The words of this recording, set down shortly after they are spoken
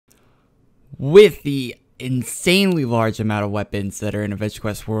with the insanely large amount of weapons that are in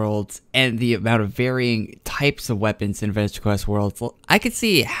AdventureQuest worlds and the amount of varying types of weapons in AdventureQuest worlds, I could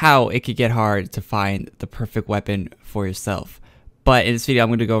see how it could get hard to find the perfect weapon for yourself. But in this video, I'm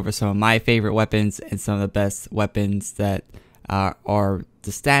going to go over some of my favorite weapons and some of the best weapons that are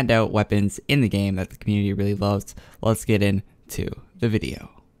the standout weapons in the game that the community really loves. Let's get into the video.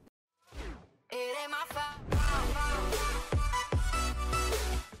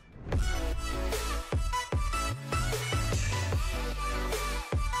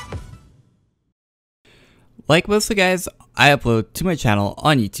 Like most of the guys I upload to my channel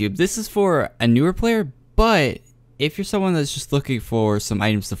on YouTube, this is for a newer player, but if you're someone that's just looking for some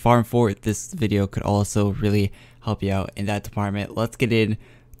items to farm for, this video could also really help you out in that department. Let's get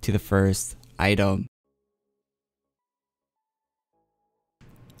into the first item.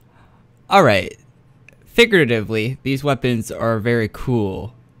 Alright, figuratively, these weapons are very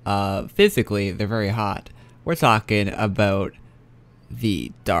cool. Physically, they're very hot. We're talking about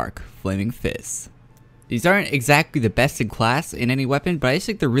the Dark Flaming Fists. These aren't exactly the best in class in any weapon, but I just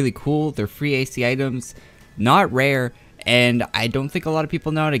think they're really cool. They're free AC items, not rare, and I don't think a lot of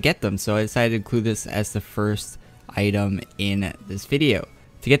people know how to get them, so I decided to include this as the first item in this video.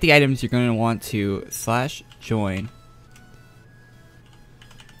 To get the items, you're going to want to /join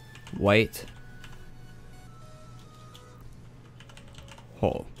white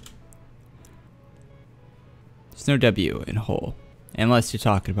hole. There's no W in hole, unless you're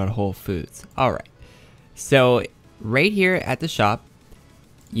talking about Whole Foods. Alright. So, right here at the shop,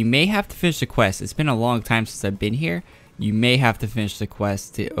 you may have to finish the quest. It's been a long time since I've been here. You may have to finish the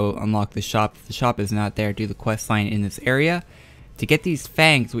quest to unlock the shop. If the shop is not there, do the quest line in this area. To get these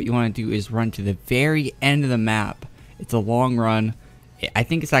fangs, what you want to do is run to the very end of the map. It's a long run. I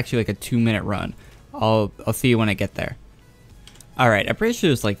think it's actually like a 2-minute run. I'll see you when I get there. Alright, I'm pretty sure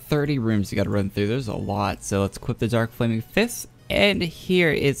there's like 30 rooms you gotta run through. There's a lot. So let's equip the Dark Flaming Fists. And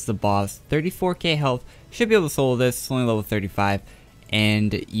here is the boss. 34k health. Should be able to solo this. It's only level 35.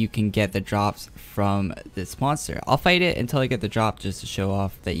 And you can get the drops from this monster. I'll fight it until I get the drop just to show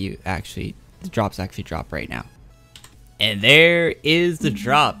off that the drops actually drop right now. And there is the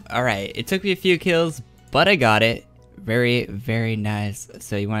drop. Alright, it took me a few kills, but I got it. Very, very nice.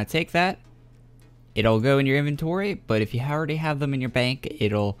 So you want to take that. It'll go in your inventory, but if you already have them in your bank,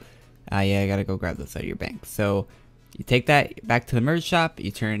 it'll... yeah, I gotta go grab those out of your bank. So... you take that back to the merge shop, you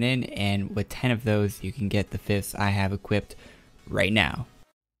turn it in, and with 10 of those, you can get the fists I have equipped right now.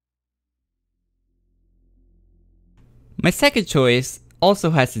 My second choice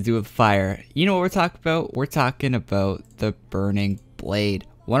also has to do with fire. You know what we're talking about? We're talking about the Burning Blade.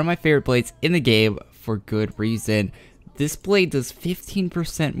 One of my favorite blades in the game for good reason. This blade does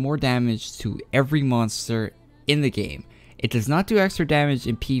 15% more damage to every monster in the game. It does not do extra damage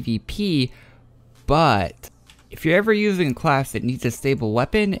in PvP, but... if you're ever using a class that needs a stable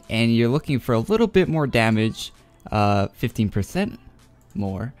weapon and you're looking for a little bit more damage, 15%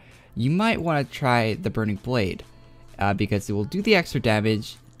 more, you might want to try the Burning Blade, because it will do the extra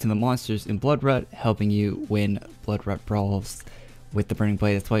damage to the monsters in Bloodrut, helping you win Bloodrut brawls with the Burning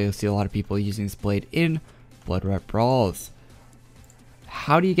Blade. That's why you'll see a lot of people using this blade in Bloodrut brawls.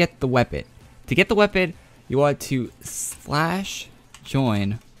 How do you get the weapon? To get the weapon, you want to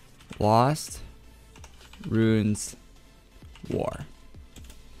 /join Lost Runes War.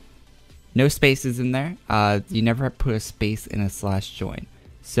 No spaces in there. You never put a space in a /join.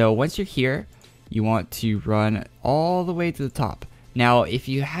 So once you're here, you want to run all the way to the top. Now, if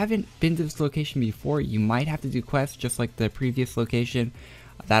you haven't been to this location before, you might have to do quests just like the previous location.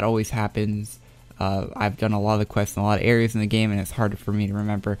 That always happens. I've done a lot of the quests in a lot of areas in the game, and it's hard for me to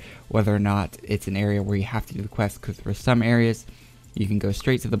remember whether or not it's an area where you have to do the quest, because for some areas, you can go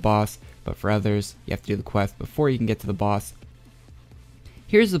straight to the boss, but for others, you have to do the quest before you can get to the boss.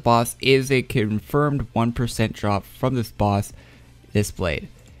 Here's the boss. It is a confirmed 1% drop from this boss, this blade.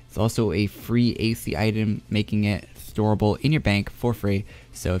 It's also a free AC item, making it storable in your bank for free.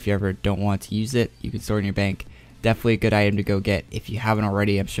 So if you ever don't want to use it, you can store it in your bank. Definitely a good item to go get if you haven't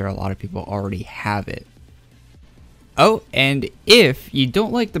already. I'm sure a lot of people already have it. Oh, and if you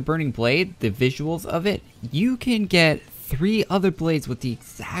don't like the Burning Blade, the visuals of it, you can get 3 other blades with the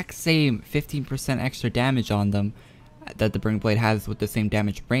exact same 15% extra damage on them that the Burning Blade has with the same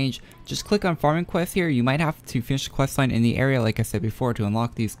damage range. Just click on farming quests here. You might have to finish the quest line in the area, like I said before, to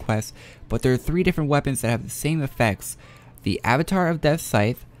unlock these quests, but there are 3 different weapons that have the same effects: the Avatar of Death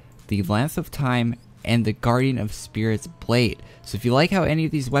Scythe, the Lance of Time, and the Guardian of Spirits Blade. So if you like how any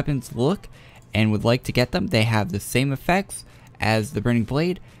of these weapons look and would like to get them, they have the same effects as the Burning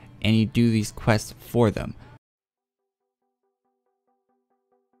Blade, and you do these quests for them.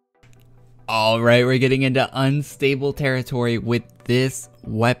 Alright, we're getting into unstable territory with this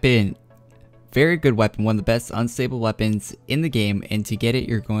weapon. Very good weapon, one of the best unstable weapons in the game, and to get it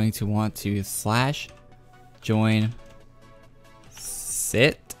you're going to want to slash join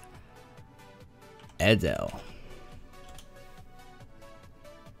sit Edel.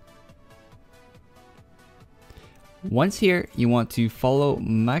 Once here, you want to follow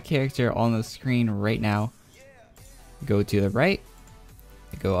my character on the screen right now. Go to the right,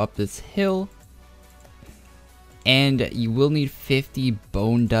 go up this hill, and you will need 50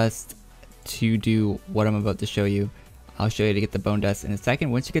 bone dust to do what I'm about to show you. I'll show you to get the bone dust in a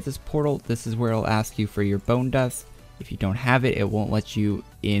second. Once you get this portal, this is where it'll ask you for your bone dust. If you don't have it, it won't let you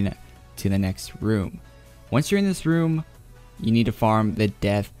in to the next room. Once you're in this room, you need to farm the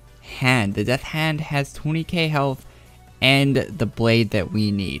death hand. The death hand has 20k health and the blade that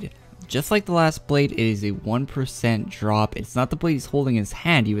we need. Just like the last blade, it is a 1% drop. It's not the blade he's holding in his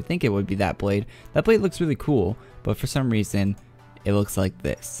hand. You would think it would be that blade. That blade looks really cool, but for some reason, it looks like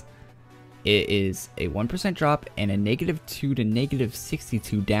this. It is a 1% drop and a -2 to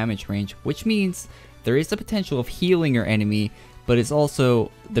 -62 damage range, which means there is the potential of healing your enemy, but it's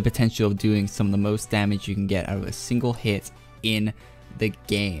also the potential of doing some of the most damage you can get out of a single hit in the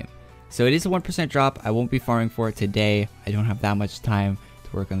game. So it is a 1% drop. I won't be farming for it today. I don't have that much time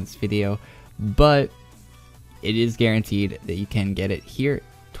to work on this video, but it is guaranteed that you can get it here,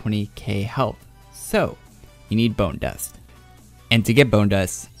 20k health. So you need bone dust. And to get bone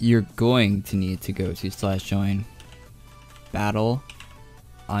dust, you're going to need to go to slash join battle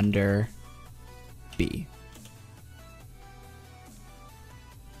under B.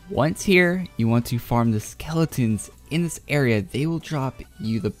 Once here, you want to farm the skeletons in this area. They will drop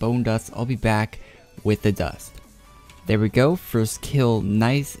you the bone dust. I'll be back with the dust. There we go. First kill,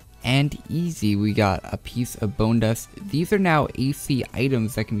 nice and easy. We got a piece of bone dust. These are now AC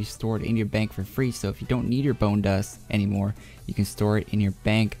items that can be stored in your bank for free. So if you don't need your bone dust anymore, you can store it in your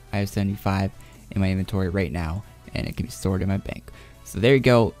bank. I have 75 in my inventory right now, and it can be stored in my bank. So there you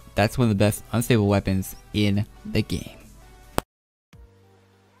go. That's one of the best unstable weapons in the game.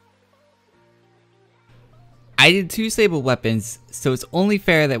 I did 2 stable weapons, so it's only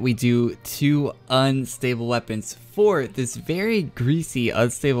fair that we do 2 unstable weapons. For this very greasy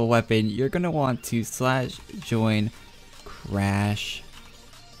unstable weapon, you're going to want to slash join crash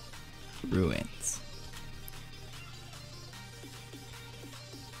ruins.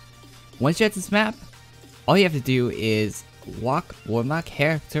 Once you're at this map, all you have to do is walk, well, my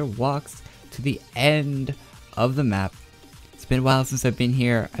character walks to the end of the map. It's been a while since I've been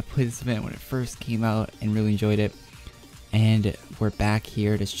here. I played this event when it first came out and really enjoyed it. And we're back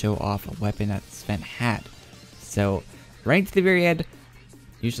here to show off a weapon that Sven had. So, right to the very end,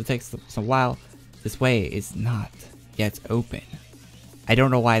 usually takes some while. This way is not yet open. I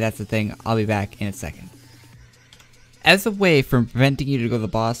don't know why that's the thing. I'll be back in a second. As a way from preventing you to go to the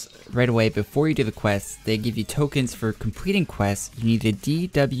boss right away before you do the quest, they give you tokens for completing quests. You need a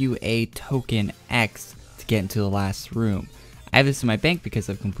DWA token X to get into the last room. I have this in my bank because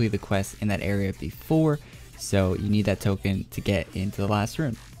I've completed the quest in that area before, so you need that token to get into the last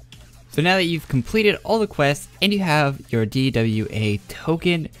room. So now that you've completed all the quests and you have your DWA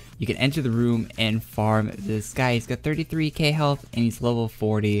token, you can enter the room and farm this guy. He's got 33k health and he's level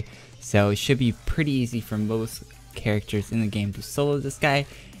 40, so it should be pretty easy for most characters in the game to solo this guy.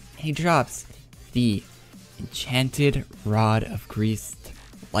 And he drops the enchanted rod of greased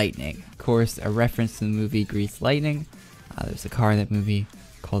lightning. Of course, a reference to the movie Greased Lightning. There's a car in that movie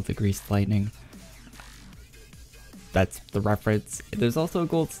called the Greased Lightning. That's the reference. There's also a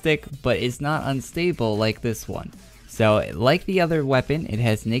gold stick, but it's not unstable like this one. So, like the other weapon, it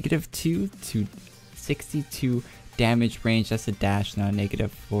has -2 to 62 damage range. That's a dash, not a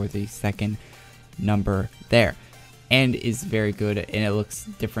negative for the second number there. And is very good, and it looks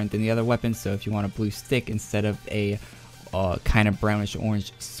different than the other weapons. So if you want a blue stick instead of a kind of brownish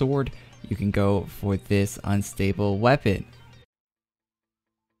orange sword, you can go for this unstable weapon.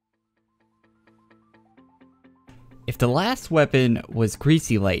 If the last weapon was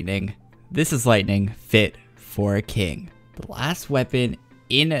greasy lightning, this is lightning fit for a king. The last weapon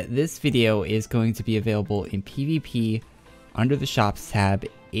in this video is going to be available in PvP under the shops tab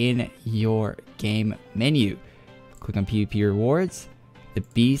in your game menu. Click on PvP rewards. The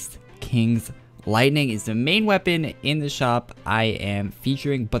Beast King's Lightning is the main weapon in the shop I am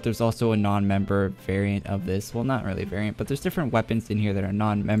featuring, but there's also a non-member variant of this. Well, not really a variant, but there's different weapons in here that are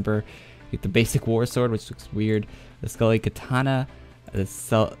non-member. You get the basic war sword, which looks weird. The Sullied Katana, the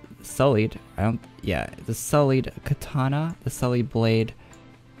Sullied Katana, the Sullied Blade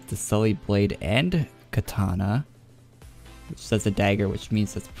and Katana. which says a dagger, which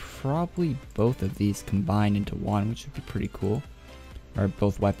means that's probably both of these combined into one, which would be pretty cool. Or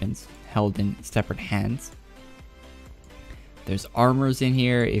both weapons held in separate hands. There's armors in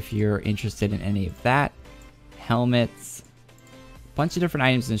here if you're interested in any of that. Helmets. Bunch of different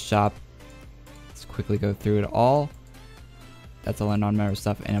items in the shop. Let's quickly go through it all. That's all the non-member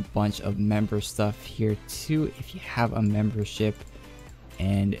stuff, and a bunch of member stuff here too if you have a membership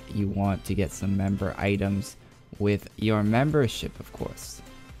and you want to get some member items with your membership, of course.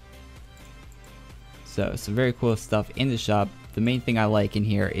 So some very cool stuff in the shop. The main thing I like in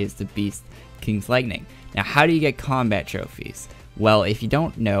here is the Beast King's Lightning. Now, how do you get combat trophies? Well, if you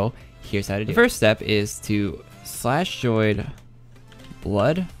don't know, here's how to do it. The first step is to /join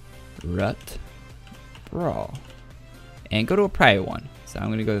Blood Rut Brawl and go to a private one. So I'm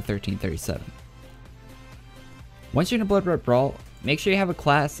going to go to 1337. Once you're in a Blood Rut Brawl, make sure you have a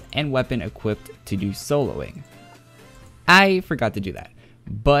class and weapon equipped to do soloing. I forgot to do that,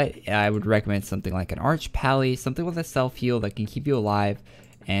 but I would recommend something like an Arch Pally, something with a self-heal that can keep you alive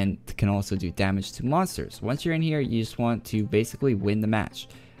and can also do damage to monsters. Once you're in here, you just want to basically win the match.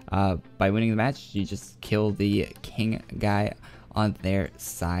 By winning the match, you just kill the king guy on their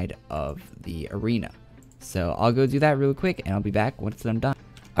side of the arena. So I'll go do that really quick and I'll be back once I'm done.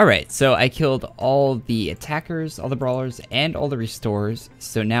 Alright, so I killed all the attackers, all the brawlers, and all the restorers.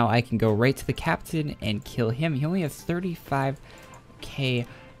 So now I can go right to the captain and kill him. He only has 35k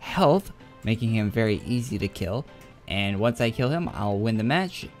health, making him very easy to kill. And once I kill him, I'll win the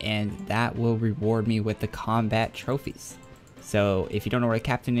match, and that will reward me with the combat trophies. So if you don't know where the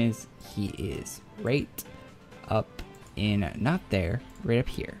captain is, he is right up in, not there, right up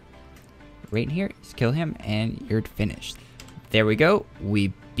here. Right in here, just kill him and you're finished. There we go,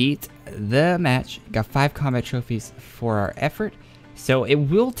 we beat the match, got 5 combat trophies for our effort. So it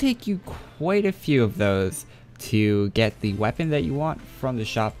will take you quite a few of those to get the weapon that you want from the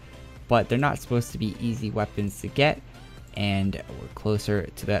shop, but they're not supposed to be easy weapons to get, and we're closer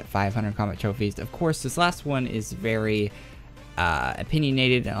to that 500 combat trophies. Of course, this last one is very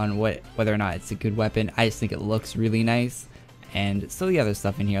opinionated on whether or not it's a good weapon. I just think it looks really nice, and still the other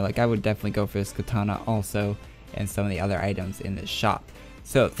stuff in here, like I would definitely go for this katana also, and some of the other items in the shop.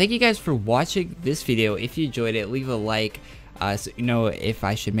 So thank you guys for watching this video. If you enjoyed it, leave a like so you know if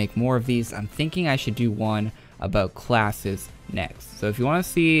I should make more of these. I'm thinking I should do one about classes next. So if you want to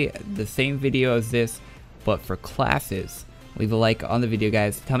see the same video as this but for classes, leave a like on the video,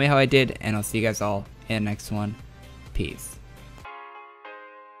 guys. Tell me how I did, and I'll see you guys all in the next one. Peace.